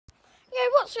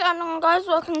What's going on, guys?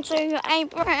 Welcome to a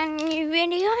brand new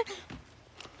video.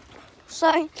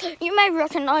 So, you may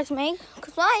recognise me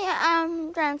because I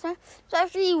am Jansen. So,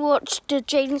 if you watch the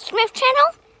Jaden Smith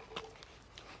channel,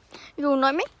 you'll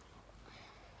know me.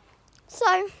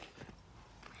 So,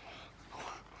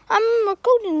 I'm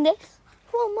recording this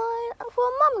for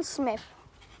Mama Smith.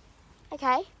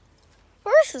 Okay,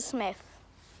 Marissa Smith.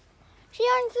 She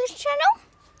owns this channel.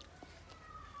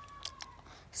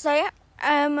 So,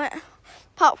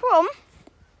 apart from,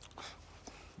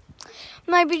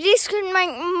 maybe this could make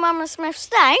Mama Smith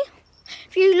stay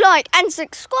if you like and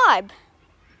subscribe.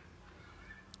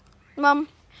 Mum,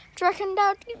 do you reckon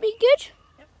that would be good?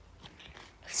 Yep.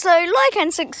 So like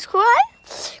and subscribe,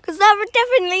 because that would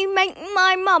definitely make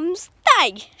my mum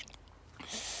stay.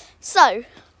 So,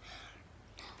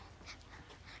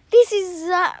 this is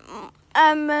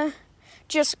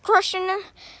just question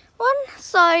one.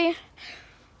 So,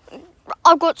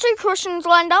 I've got two questions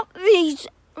lined up. These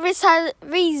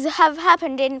have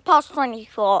happened in the past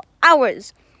 24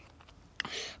 hours.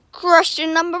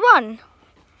 Question number one.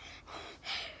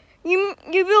 You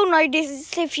will know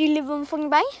this if you live on Thong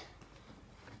Bay.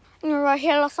 You were right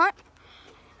here last night.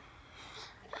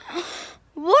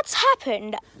 What's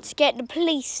happened to get the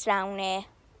police down here?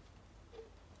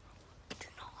 Do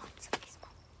not answer this,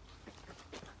 Mum.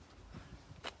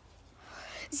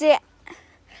 Is it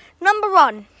number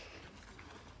one?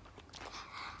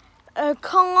 A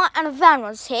car and a van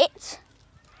was hit?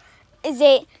 Is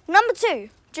it number two,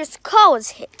 just a car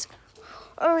was hit?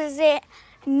 Or is it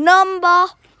number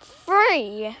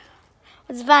three,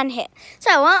 was a van hit? So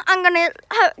I'm going to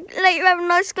let you have a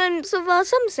nice glimpse of our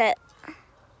sunset.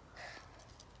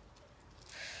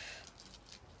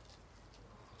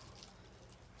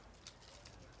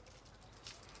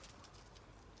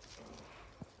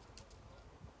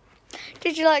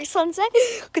 Did you like sunset?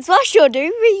 Because I sure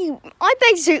do. I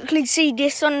basically see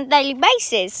this on a daily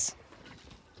basis.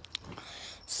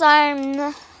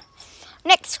 So,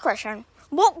 next question.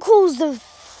 What caused the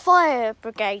fire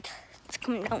brigade to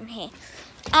come down here?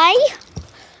 A,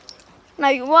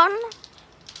 no one,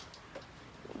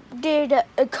 did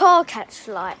a car catch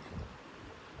light?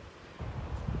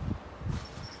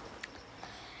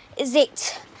 Is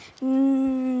it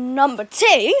number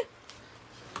two?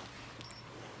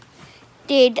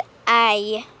 Did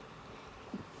a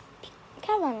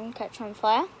caravan catch on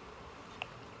fire?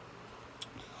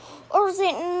 Or is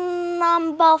it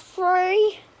number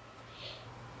three?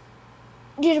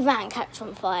 Did a van catch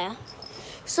on fire?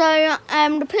 So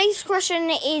the police question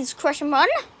is question one,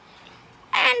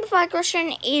 and the fire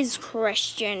question is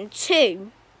question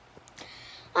two.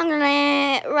 I'm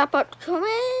gonna wrap up the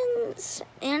comments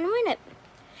in a minute.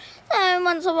 So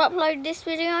once I've uploaded this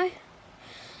video,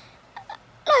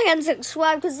 like and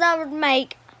subscribe, because that would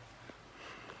make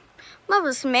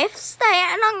Mother Smith stay,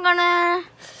 and I'm gonna,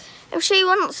 if she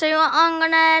wants to, I'm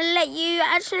gonna let you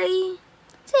actually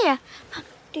see her. Mum,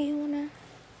 do you wanna?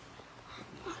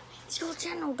 It's your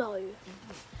channel though.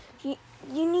 You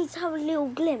need to have a little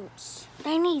glimpse.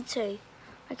 They need to,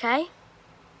 okay?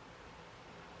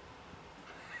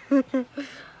 So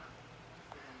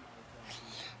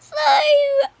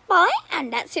bye,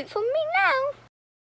 and that's it from me now.